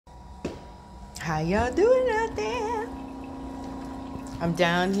How y'all doing out there? I'm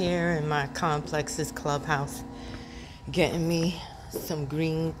down here in my complex's clubhouse getting me some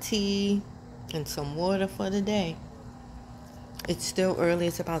green tea and some water for the day. It's still early.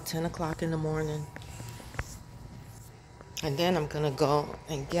 It's about 10 o'clock in the morning. And then I'm going to go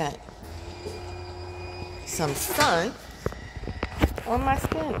and get some sun on my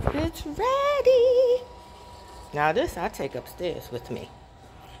skin. It's ready. Now this I take upstairs with me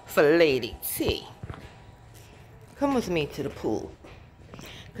for Lady T. Come with me to the pool,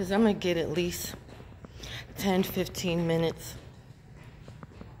 because I'm going to get at least 10-15 minutes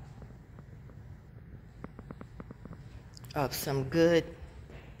of some good,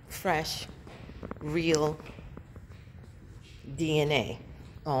 fresh, real DNA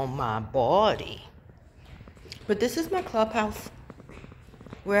on my body. But this is my clubhouse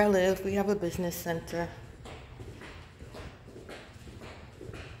where I live. We have a business center.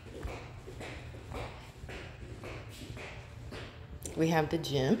 We have the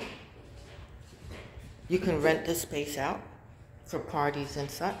gym. You can rent the space out for parties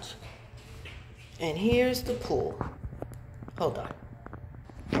and such. And here's the pool. Hold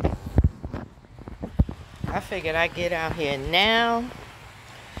on. I figured I'd get out here now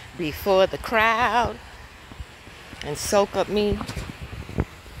before the crowd and soak up me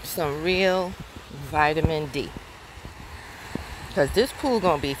some real vitamin D. Because this pool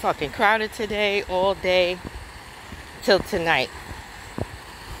gonna be fucking crowded today, all day, till tonight.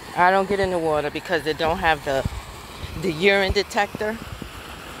 I don't get in the water because it don't have the urine detector.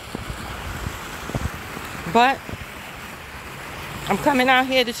 But I'm coming out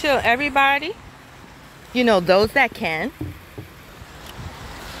here to chill. Everybody, you know, those that can,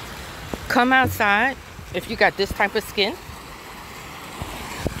 come outside if you got this type of skin.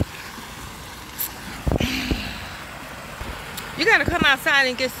 You gotta come outside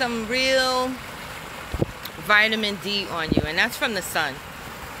and get some real vitamin D on you, and that's from the sun.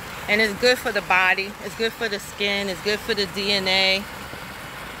 And it's good for the body, it's good for the skin, it's good for the DNA.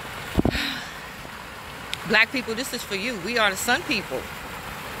 Black people, this is for you. We are the sun people.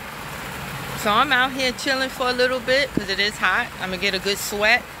 So I'm out here chilling for a little bit because it is hot. I'm gonna get a good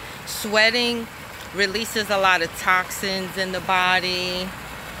sweat. Sweating releases a lot of toxins in the body.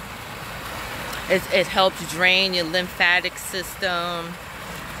 It helps drain your lymphatic system.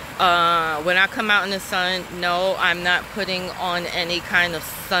 When I come out in the sun, no, I'm not putting on any kind of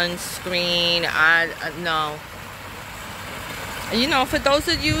sunscreen. No. You know, for those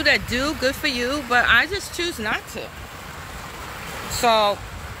of you that do, good for you, but I just choose not to. So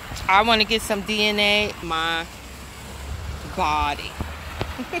I want to get some DNA in my body.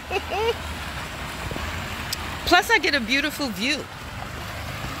 Plus I get a beautiful view.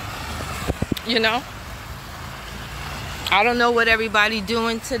 You know, I don't know what everybody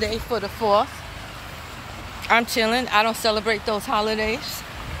doing today for the 4th. I'm chilling. I don't celebrate those holidays.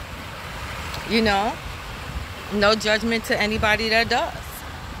 You know, no judgment to anybody that does.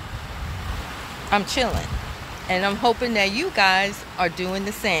 I'm chilling. And I'm hoping that you guys are doing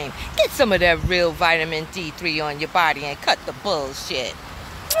the same. Get some of that real vitamin D3 on your body and cut the bullshit.